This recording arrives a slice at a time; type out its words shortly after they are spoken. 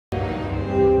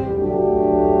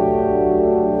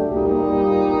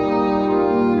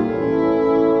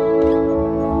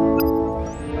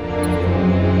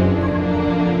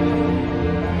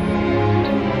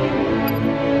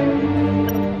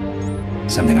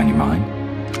on your mind?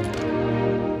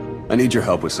 I need your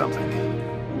help with something.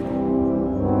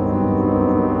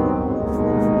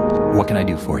 What can I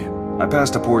do for you? I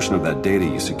passed a portion of that data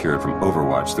you secured from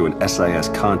Overwatch through an SIS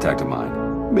contact of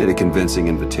mine. Made a convincing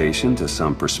invitation to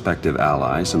some prospective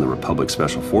allies in the Republic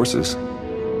Special Forces.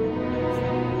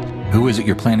 Who is it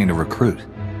you're planning to recruit?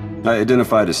 I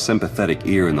identified a sympathetic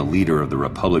ear in the leader of the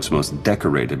Republic's most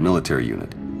decorated military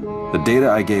unit. The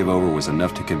data I gave over was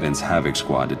enough to convince Havoc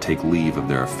Squad to take leave of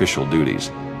their official duties.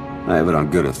 I have it on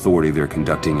good authority they're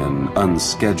conducting an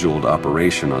unscheduled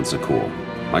operation on Zakul.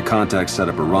 My contacts set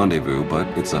up a rendezvous, but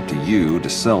it's up to you to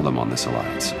sell them on this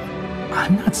alliance.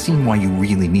 I'm not seeing why you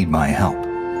really need my help.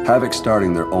 Havoc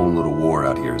starting their own little war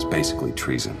out here is basically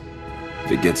treason.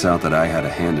 If it gets out that I had a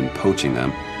hand in poaching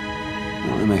them,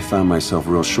 well, I may find myself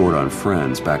real short on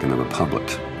friends back in the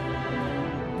Republic.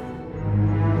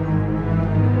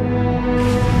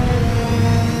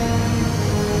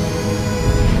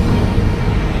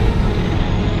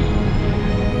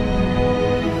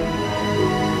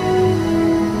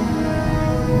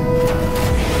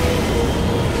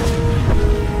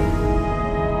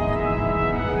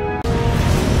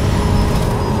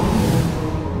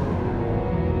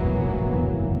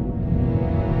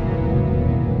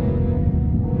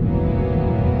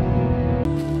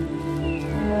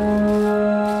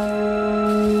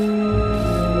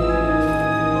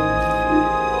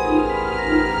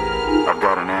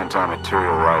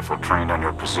 Trained on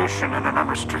your position and an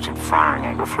unrestricted firing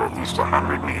angle for at least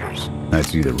 100 meters.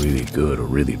 That's either really good or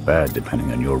really bad,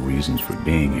 depending on your reasons for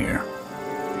being here.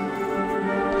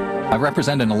 I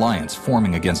represent an alliance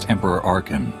forming against Emperor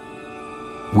Arkin.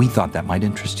 We thought that might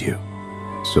interest you.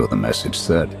 So the message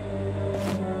said.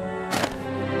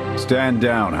 Stand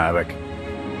down, Havoc.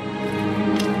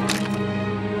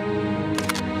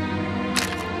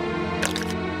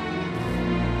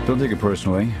 Don't take it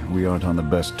personally. We aren't on the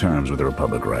best terms with the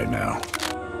Republic right now.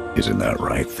 Isn't that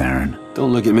right, Theron?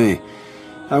 Don't look at me.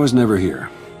 I was never here.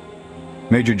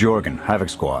 Major Jorgen, Havoc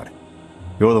Squad.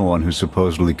 You're the one who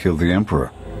supposedly killed the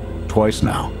Emperor. Twice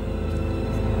now.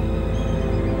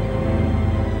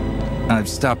 I've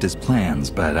stopped his plans,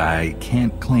 but I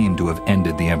can't claim to have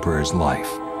ended the Emperor's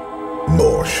life.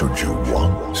 Nor should you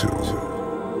want to.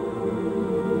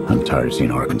 I'm tired of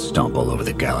seeing Arkin stomp all over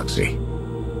the galaxy.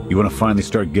 You want to finally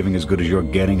start giving as good as you're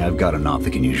getting? I've got enough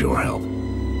that can use your help.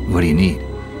 What do you need?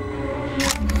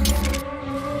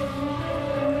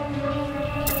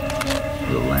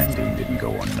 The landing didn't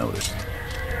go unnoticed.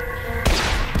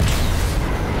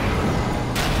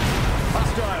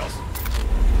 Hostiles!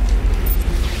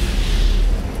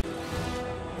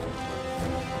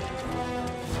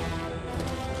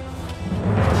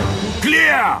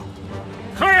 Clear!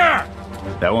 Clear!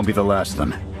 That won't be the last of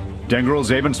them. Dengrel,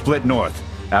 Zaven split north.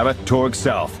 Abath, Torg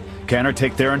south. Canner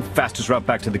take Theron, fastest route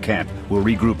back to the camp. We'll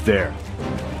regroup there.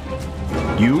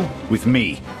 You, with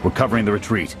me. We're covering the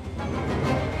retreat.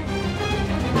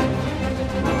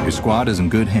 Your squad is in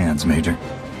good hands, Major.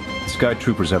 Sky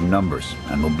Troopers have numbers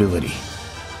and mobility.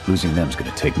 Losing them's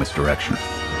gonna take misdirection.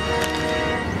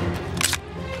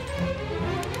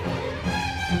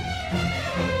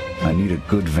 I need a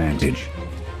good vantage.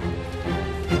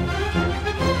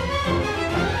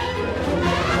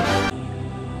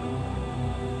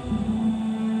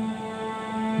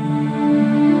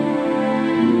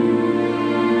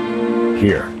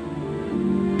 Here.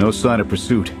 No sign of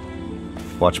pursuit.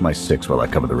 Watch my six while I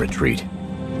cover the retreat.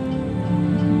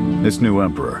 This new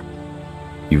Emperor.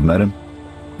 You've met him?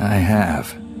 I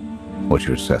have. What's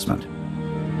your assessment?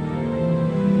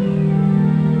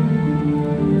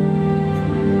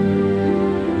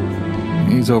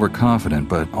 He's overconfident,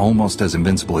 but almost as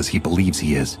invincible as he believes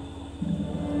he is.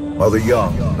 Are the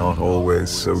young not always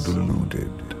so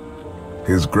deluded?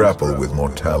 His grapple with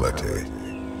mortality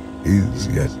is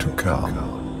yet to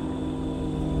come.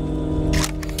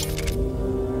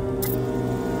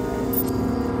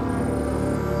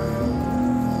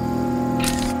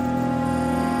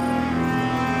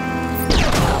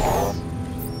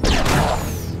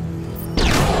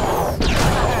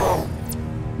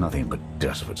 Nothing but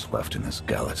despots left in this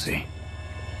galaxy.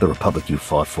 The Republic you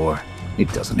fought for,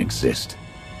 it doesn't exist.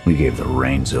 We gave the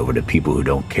reins over to people who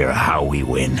don't care how we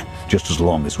win, just as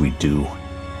long as we do.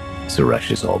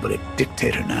 Suresh is all but a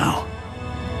dictator now.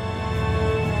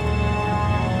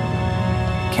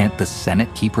 Can't the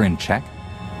Senate keep her in check?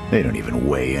 They don't even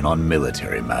weigh in on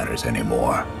military matters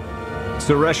anymore.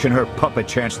 Suresh and her puppet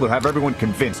chancellor have everyone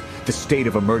convinced the state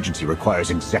of emergency requires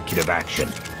executive action.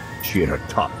 She and her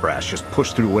top brass just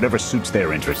push through whatever suits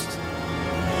their interests.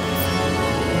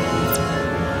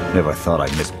 Never thought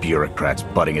I'd miss bureaucrats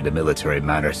butting into military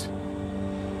matters.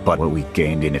 But what we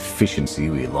gained in efficiency,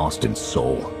 we lost in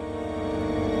soul.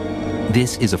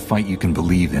 This is a fight you can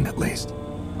believe in, at least.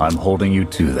 I'm holding you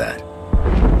to that.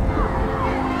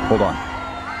 Hold on.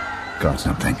 Got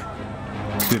something.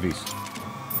 Civvies.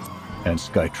 And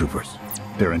Sky Troopers.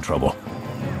 They're in trouble.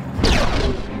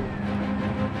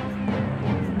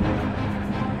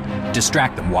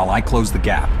 Distract them while I close the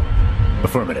gap.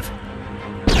 Affirmative.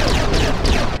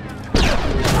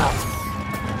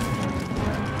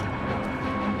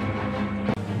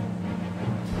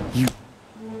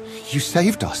 You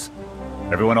saved us.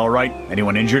 Everyone all right?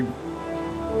 Anyone injured?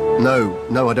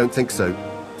 No, I don't think so.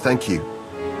 Thank you.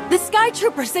 The Sky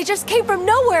Troopers, they just came from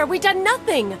nowhere. We done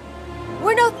nothing.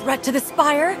 We're no threat to the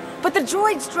Spire, but the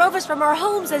droids drove us from our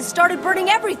homes and started burning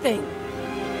everything.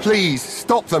 Please,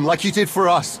 stop them like you did for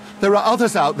us. There are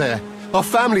others out there. Our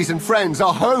families and friends,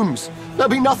 our homes. There'll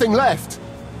be nothing left.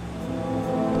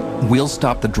 We'll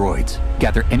stop the droids.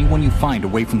 Gather anyone you find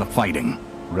away from the fighting.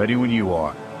 Ready when you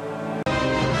are.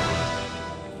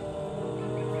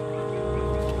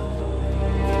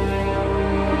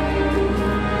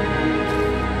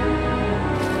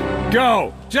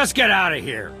 Go! Just get out of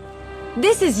here!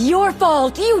 This is your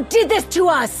fault! You did this to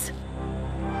us!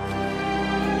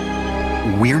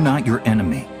 We're not your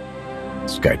enemy.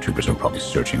 Sky Troopers are probably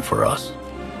searching for us.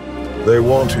 They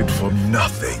wanted for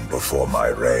nothing before my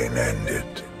reign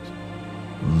ended.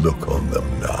 Look on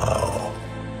them now.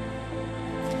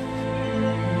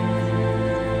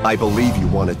 I believe you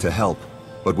wanted to help,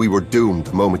 but we were doomed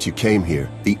the moment you came here.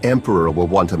 The Emperor will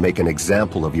want to make an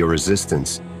example of your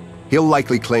resistance. He'll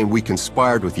likely claim we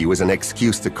conspired with you as an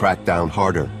excuse to crack down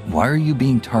harder. Why are you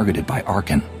being targeted by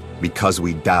Arkan? Because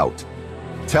we doubt.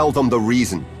 Tell them the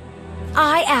reason.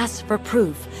 I asked for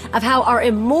proof of how our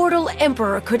immortal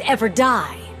Emperor could ever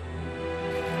die.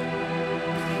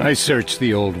 I searched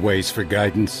the old ways for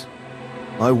guidance.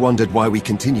 I wondered why we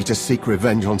continue to seek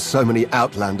revenge on so many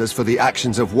Outlanders for the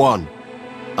actions of one.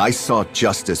 I sought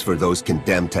justice for those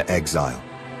condemned to exile.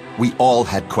 We all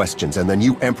had questions, and the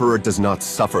new Emperor does not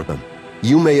suffer them.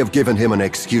 You may have given him an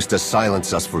excuse to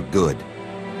silence us for good.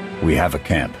 We have a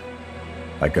camp.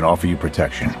 I can offer you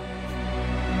protection.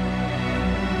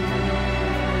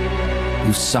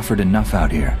 You've suffered enough out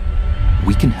here.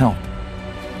 We can help.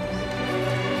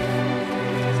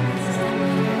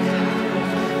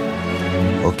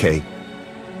 Okay.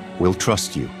 We'll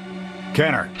trust you.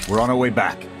 Canner, we're on our way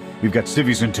back. We've got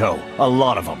civvies in tow. A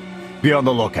lot of them. Be on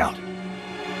the lookout.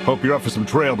 Hope you're up for some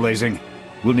trailblazing.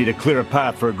 We'll need a clearer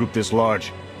path for a group this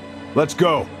large. Let's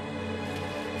go!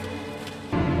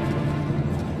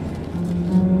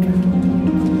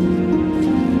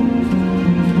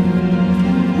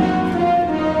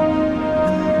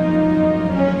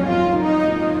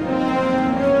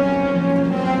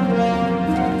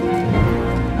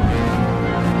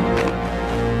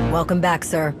 Welcome back,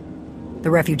 sir.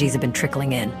 The refugees have been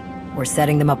trickling in. We're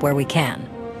setting them up where we can,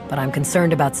 but I'm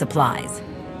concerned about supplies.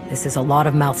 This is a lot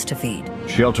of mouths to feed.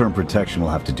 Shelter and protection will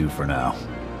have to do for now.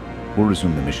 We'll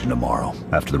resume the mission tomorrow,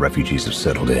 after the refugees have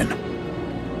settled in.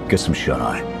 Get some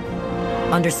shut-eye.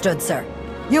 Understood, sir.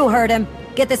 You heard him.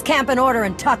 Get this camp in order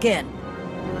and tuck in.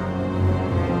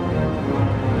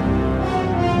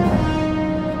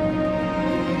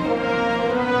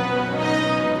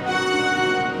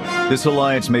 This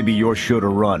alliance may be your show to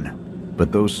run,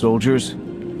 but those soldiers,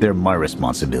 they're my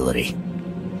responsibility.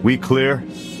 We clear?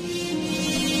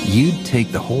 You'd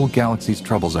take the whole galaxy's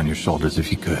troubles on your shoulders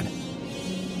if you could.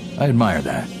 I admire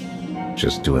that.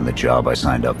 Just doing the job I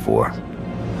signed up for.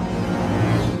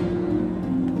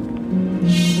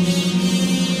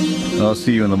 I'll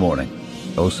see you in the morning.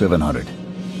 0700.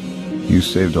 You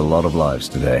saved a lot of lives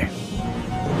today.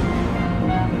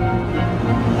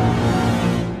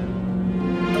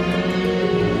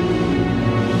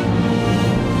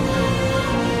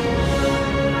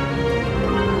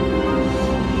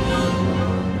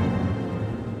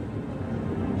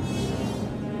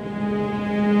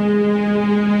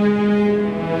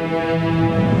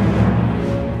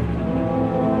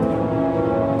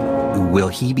 Will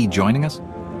he be joining us?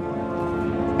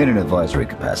 In an advisory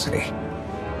capacity.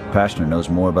 Pashner knows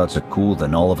more about Zakul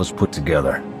than all of us put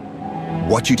together.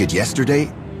 What you did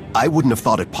yesterday, I wouldn't have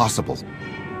thought it possible.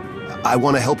 I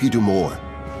want to help you do more.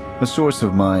 A source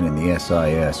of mine in the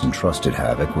SIS entrusted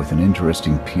Havoc with an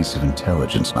interesting piece of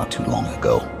intelligence not too long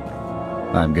ago.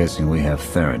 I'm guessing we have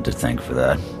Theron to thank for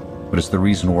that, but it's the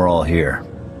reason we're all here.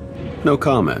 No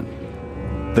comment.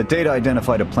 The data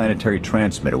identified a planetary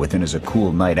transmitter within a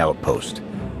Zakul Night outpost.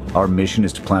 Our mission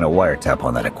is to plant a wiretap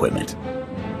on that equipment.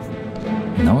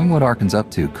 Knowing what Arkan's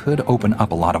up to could open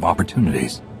up a lot of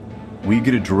opportunities. We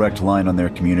get a direct line on their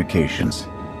communications.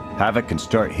 Havoc can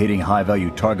start hitting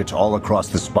high-value targets all across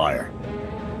the Spire.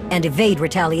 And evade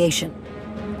retaliation.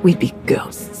 We'd be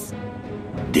ghosts.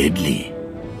 Deadly.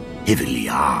 Heavily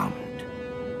armed.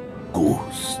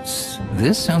 Ghosts.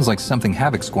 This sounds like something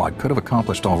Havoc Squad could have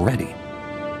accomplished already.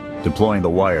 Deploying the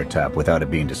wiretap without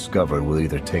it being discovered will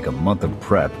either take a month of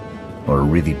prep or a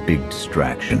really big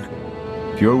distraction.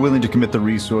 If you're willing to commit the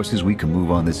resources, we can move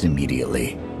on this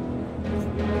immediately.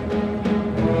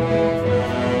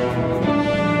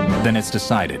 Then it's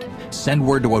decided. Send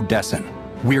word to Odessen.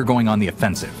 We're going on the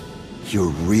offensive. You're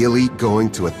really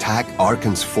going to attack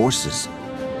Arkan's forces?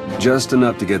 Just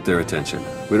enough to get their attention.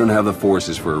 We don't have the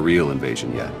forces for a real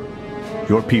invasion yet.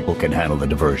 Your people can handle the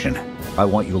diversion. I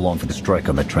want you along for the strike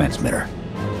on the transmitter.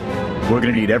 We're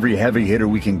gonna need every heavy hitter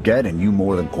we can get, and you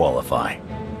more than qualify.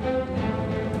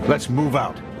 Let's move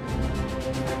out.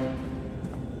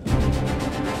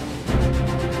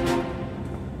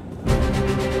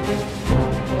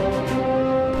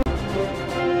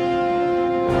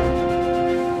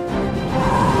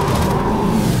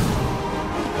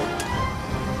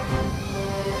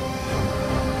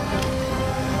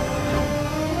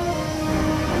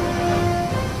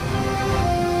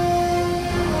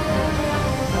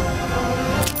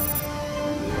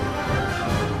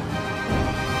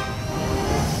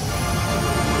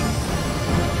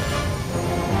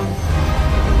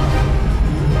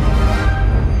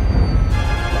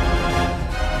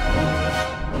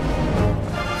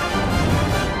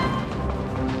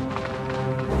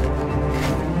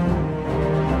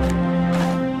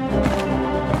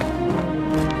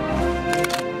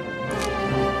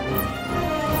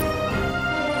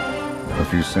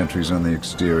 Few sentries on the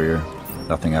exterior.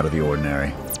 Nothing out of the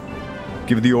ordinary.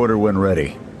 Give the order when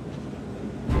ready.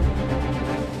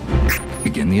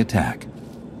 Begin the attack.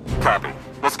 Copy.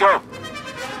 Let's go.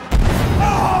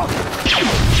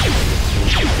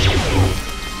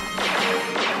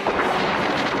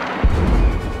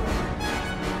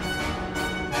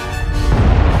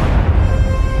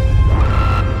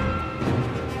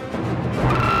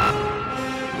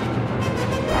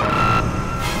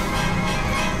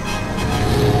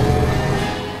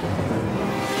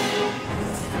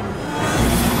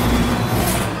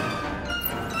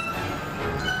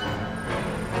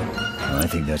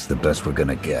 I think that's the best we're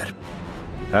gonna get.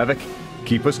 Havoc,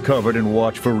 keep us covered and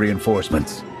watch for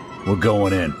reinforcements. We're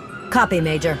going in. Copy,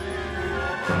 Major.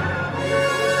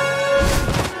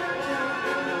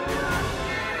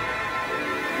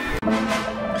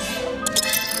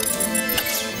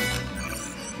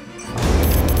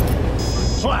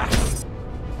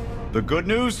 The good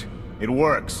news? It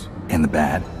works. And the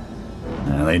bad?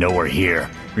 They know we're here.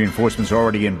 Reinforcements are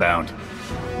already inbound.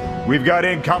 We've got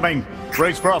incoming!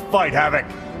 Brace for a fight, Havoc!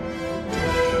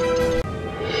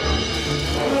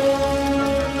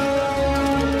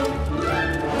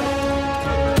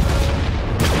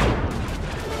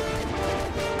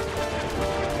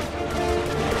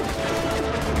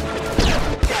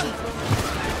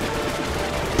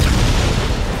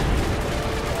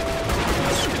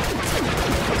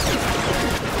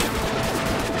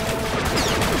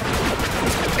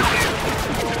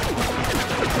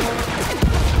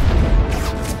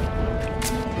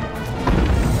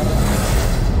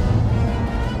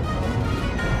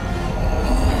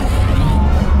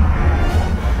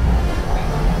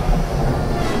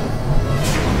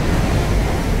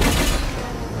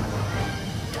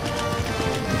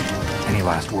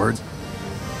 Last words?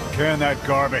 Can that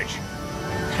garbage.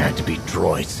 Had to be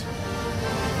droids.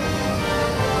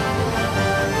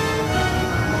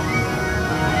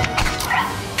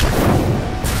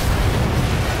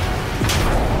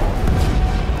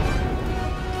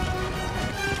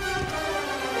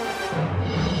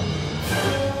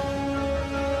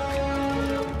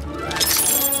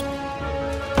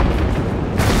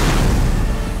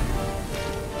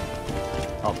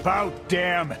 About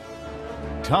damn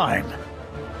time.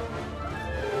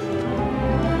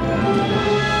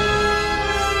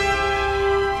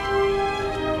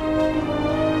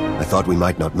 I thought we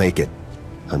might not make it.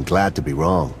 I'm glad to be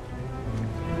wrong.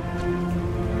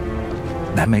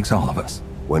 That makes all of us.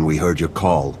 When we heard your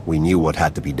call, we knew what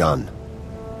had to be done.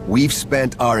 We've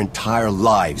spent our entire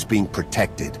lives being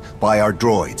protected by our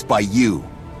droids, by you.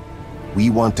 We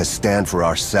want to stand for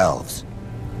ourselves.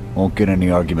 Won't get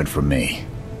any argument from me.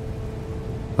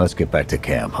 Let's get back to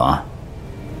camp, huh?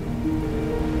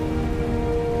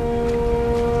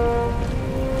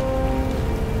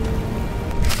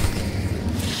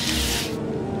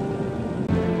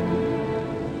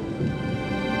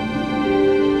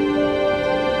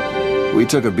 We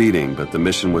took a beating, but the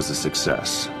mission was a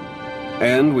success.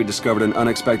 And we discovered an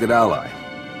unexpected ally.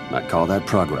 I'd call that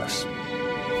progress.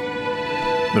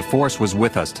 The Force was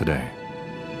with us today.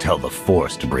 Tell the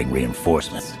Force to bring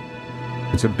reinforcements.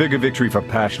 It's a bigger victory for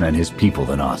Passion and his people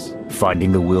than us.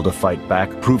 Finding the will to fight back,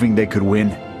 proving they could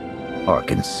win.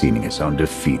 Arcan's seeming his own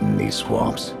defeat in these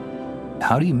swamps.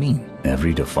 How do you mean?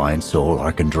 Every defiant soul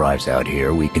Arcan drives out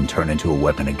here, we can turn into a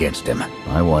weapon against him.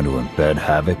 I want to embed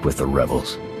Havoc with the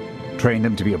rebels. Train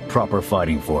them to be a proper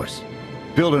fighting force.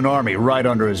 Build an army right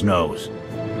under his nose.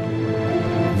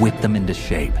 Whip them into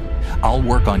shape. I'll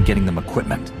work on getting them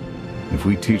equipment. If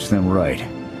we teach them right,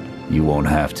 you won't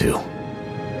have to.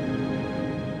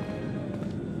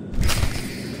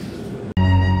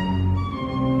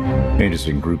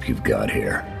 Interesting group you've got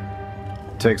here.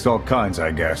 Takes all kinds,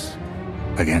 I guess.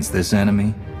 Against this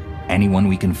enemy, anyone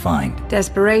we can find.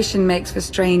 Desperation makes for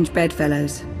strange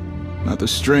bedfellows. Not the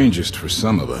strangest for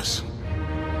some of us.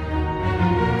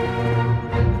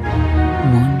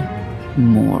 One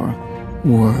more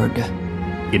word.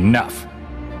 Enough.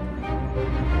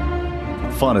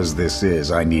 Fun as this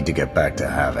is, I need to get back to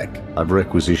Havoc. I've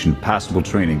requisitioned passable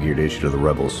training gear to issue to the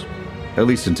rebels. At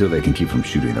least until they can keep from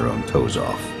shooting their own toes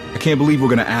off. I can't believe we're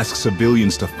gonna ask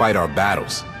civilians to fight our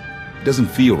battles. It doesn't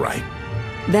feel right.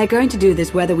 They're going to do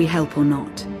this whether we help or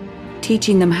not.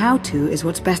 Teaching them how to is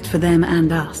what's best for them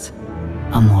and us.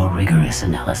 A more rigorous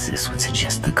analysis would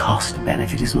suggest the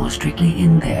cost-benefit is more strictly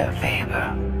in their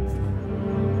favor.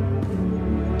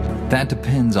 That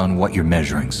depends on what you're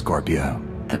measuring, Scorpio.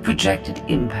 The projected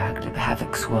impact of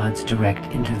Havoc Squad's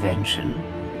direct intervention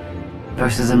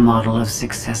versus a model of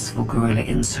successful guerrilla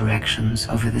insurrections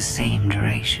over the same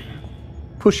duration.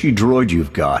 Pushy droid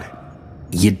you've got.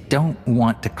 You don't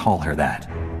want to call her that.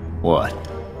 What?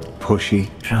 Pushy?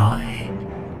 Droid.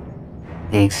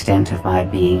 The extent of my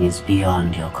being is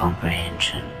beyond your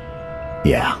comprehension.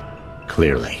 Yeah,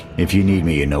 clearly. If you need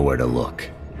me, you know where to look.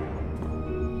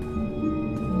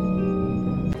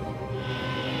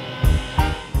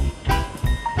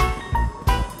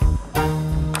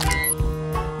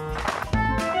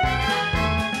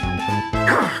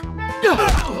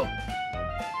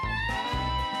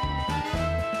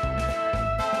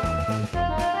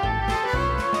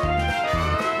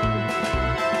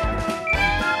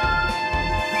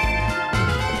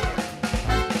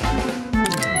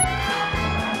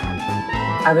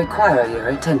 I require your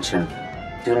attention.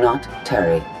 Do not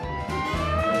tarry.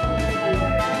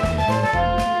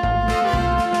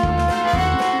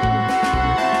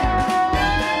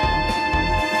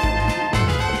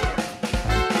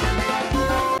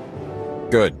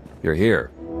 Good. You're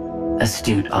here.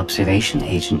 Astute observation,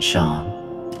 Agent Shawn.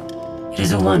 It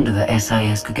is a wonder the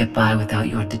SIS could get by without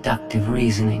your deductive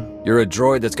reasoning. You're a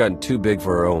droid that's gotten too big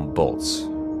for her own bolts.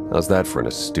 How's that for an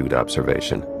astute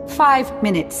observation? 5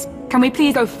 minutes. Can we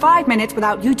please go 5 minutes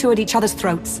without you two at each other's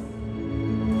throats?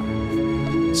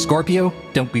 Scorpio,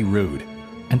 don't be rude.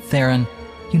 And Theron,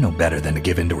 you know better than to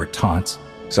give in to her taunts.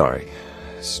 Sorry.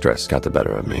 Stress got the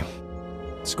better of me.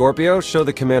 Scorpio, show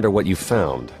the commander what you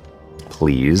found.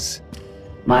 Please.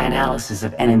 My analysis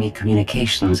of enemy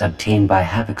communications obtained by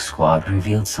Havoc Squad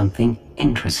revealed something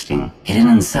interesting. Hidden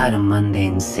inside a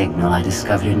mundane signal, I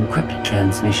discovered encrypted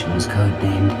transmissions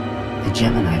codenamed the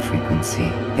Gemini frequency.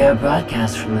 They are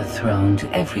broadcast from the throne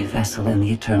to every vessel in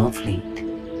the Eternal Fleet.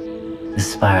 The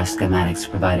Spire schematics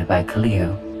provided by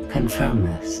Kaleo confirm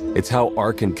this. It's how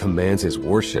Arcan commands his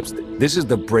warships. This is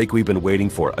the break we've been waiting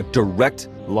for. A direct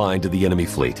line to the enemy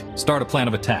fleet. Start a plan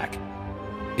of attack.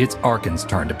 It's Arcan's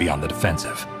turn to be on the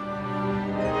defensive.